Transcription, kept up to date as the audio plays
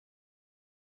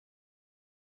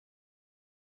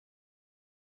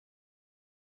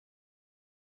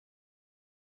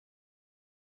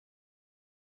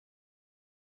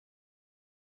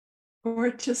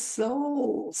Gorgeous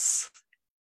souls.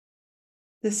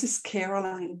 This is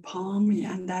Caroline Palmy,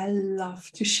 and I love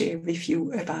to share with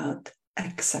you about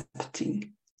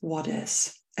accepting what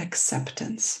is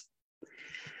acceptance.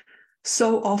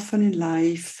 So often in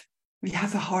life, we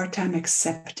have a hard time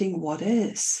accepting what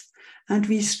is, and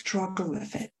we struggle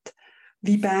with it.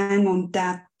 We bang on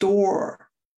that door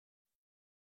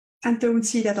and don't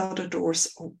see that other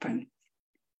doors open.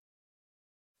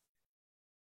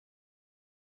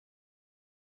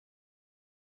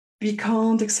 We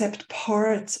can't accept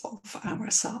parts of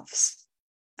ourselves,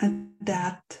 and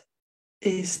that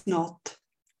is not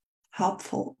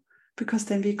helpful because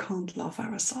then we can't love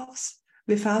ourselves.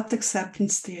 Without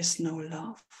acceptance, there's no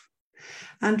love.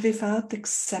 And without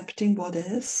accepting what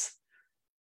is,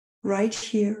 right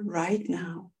here, right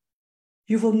now,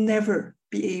 you will never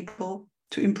be able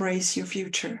to embrace your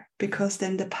future because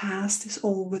then the past is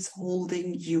always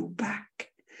holding you back.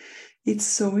 It's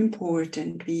so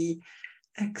important we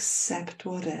accept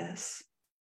what is.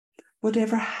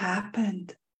 Whatever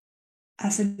happened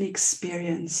as an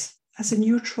experience, as a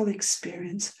neutral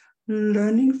experience,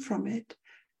 learning from it,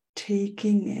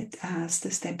 taking it as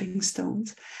the stepping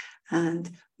stones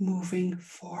and moving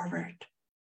forward.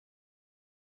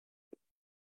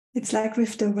 It's like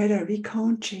with the weather, we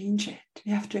can't change it.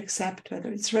 We have to accept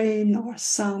whether it's rain or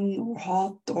sun or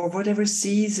hot or whatever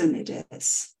season it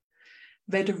is,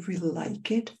 whether we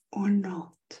like it or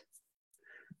not.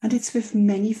 And it's with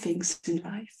many things in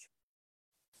life.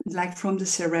 Like from the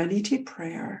Serenity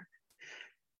Prayer,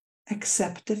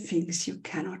 accept the things you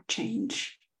cannot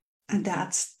change. And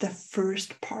that's the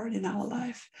first part in our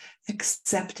life,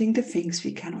 accepting the things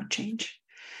we cannot change.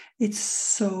 It's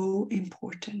so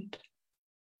important.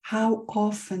 How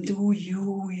often do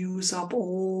you use up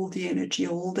all the energy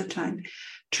all the time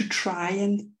to try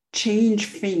and change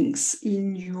things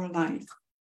in your life?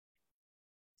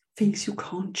 Things you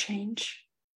can't change.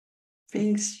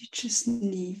 Things you just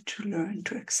need to learn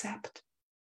to accept.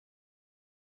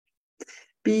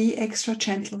 Be extra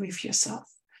gentle with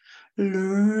yourself.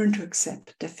 Learn to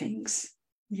accept the things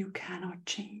you cannot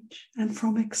change. And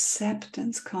from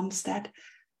acceptance comes that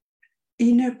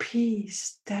inner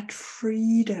peace, that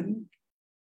freedom,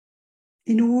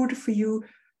 in order for you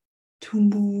to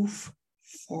move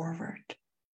forward.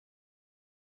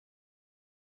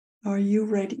 Are you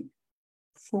ready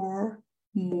for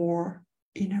more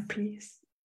inner peace?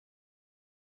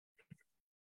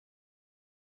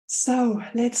 So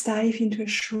let's dive into a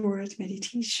short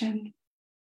meditation.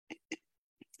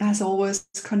 As always,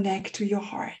 connect to your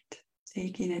heart.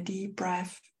 Take in a deep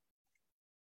breath,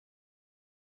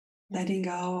 letting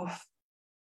go.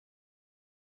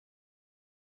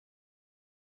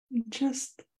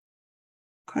 Just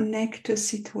connect to a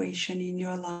situation in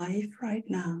your life right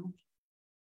now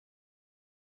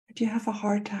that you have a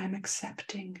hard time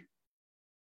accepting.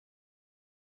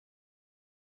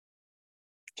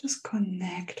 Just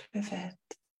connect with it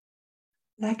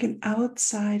like an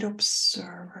outside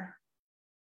observer.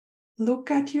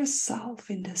 Look at yourself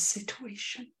in this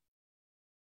situation.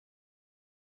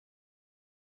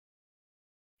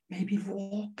 Maybe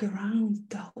walk around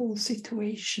the whole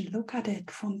situation. Look at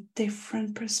it from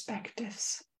different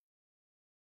perspectives.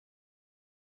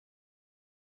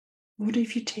 What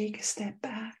if you take a step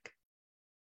back?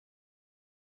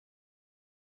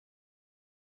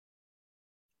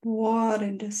 What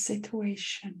in this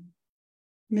situation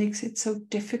makes it so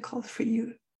difficult for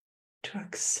you to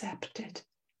accept it?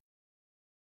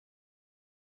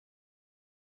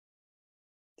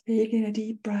 Taking a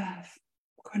deep breath,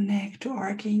 connect to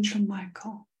Archangel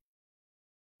Michael.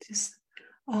 Just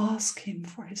ask him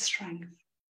for his strength.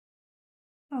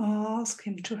 Ask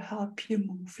him to help you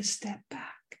move a step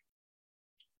back.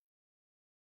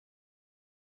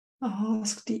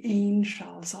 Ask the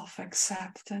angels of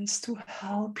acceptance to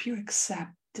help you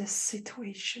accept this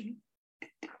situation.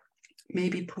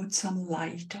 Maybe put some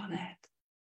light on it.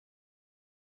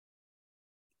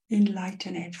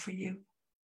 Enlighten it for you.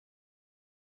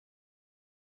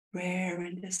 Where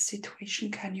in this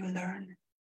situation can you learn?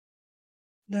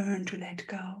 Learn to let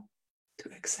go, to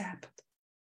accept,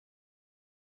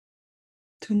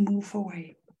 to move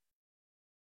away.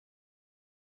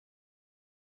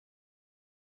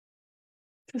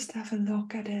 Just have a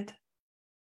look at it.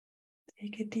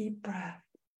 Take a deep breath.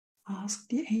 Ask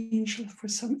the angel for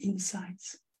some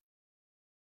insights.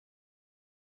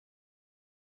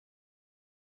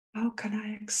 How can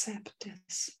I accept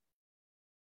this?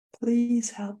 Please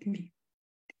help me.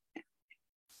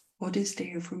 What is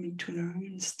there for me to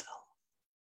learn still?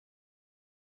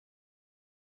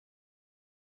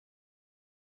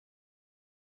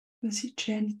 As you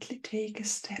gently take a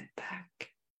step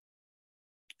back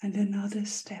And another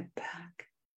step back.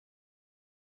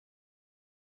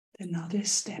 Another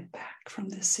step back from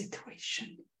the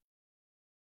situation.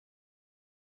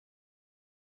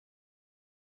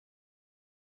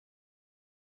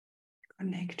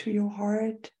 Connect to your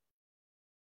heart.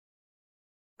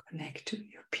 Connect to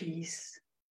your peace.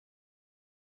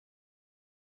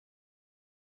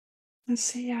 And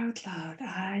say out loud,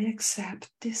 I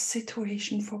accept this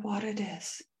situation for what it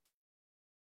is.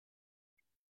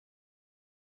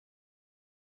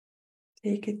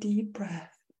 Take a deep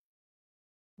breath.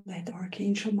 Let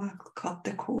Archangel Michael cut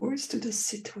the course to the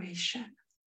situation.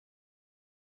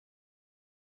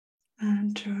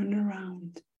 And turn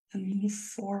around and move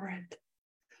forward.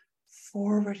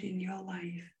 Forward in your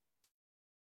life.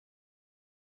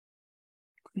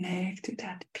 Connect to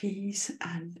that peace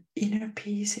and inner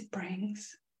peace it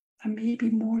brings. And maybe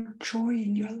more joy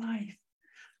in your life.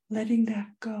 Letting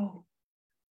that go.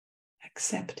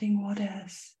 Accepting what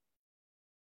is.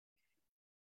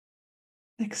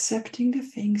 Accepting the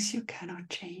things you cannot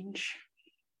change.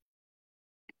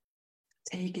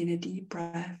 Take in a deep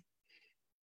breath.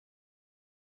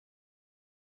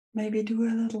 Maybe do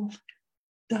a little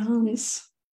dance.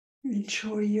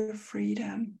 Enjoy your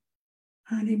freedom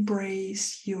and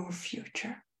embrace your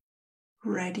future.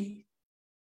 Ready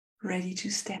to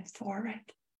step forward.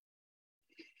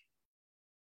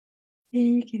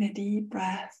 Take in a deep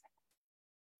breath.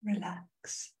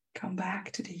 Relax. Come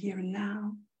back to the here and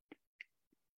now.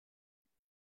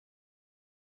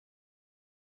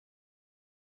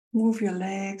 Move your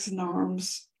legs and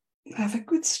arms. Have a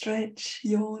good stretch.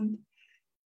 Yawn.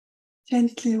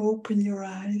 Gently open your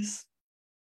eyes.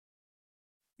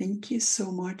 Thank you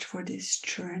so much for this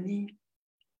journey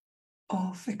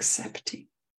of accepting,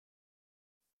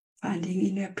 finding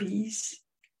inner peace,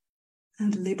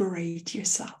 and liberate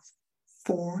yourself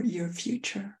for your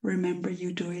future. Remember,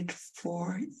 you do it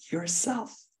for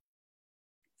yourself.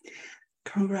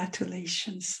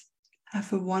 Congratulations.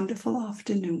 Have a wonderful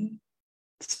afternoon.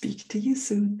 Speak to you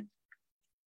soon.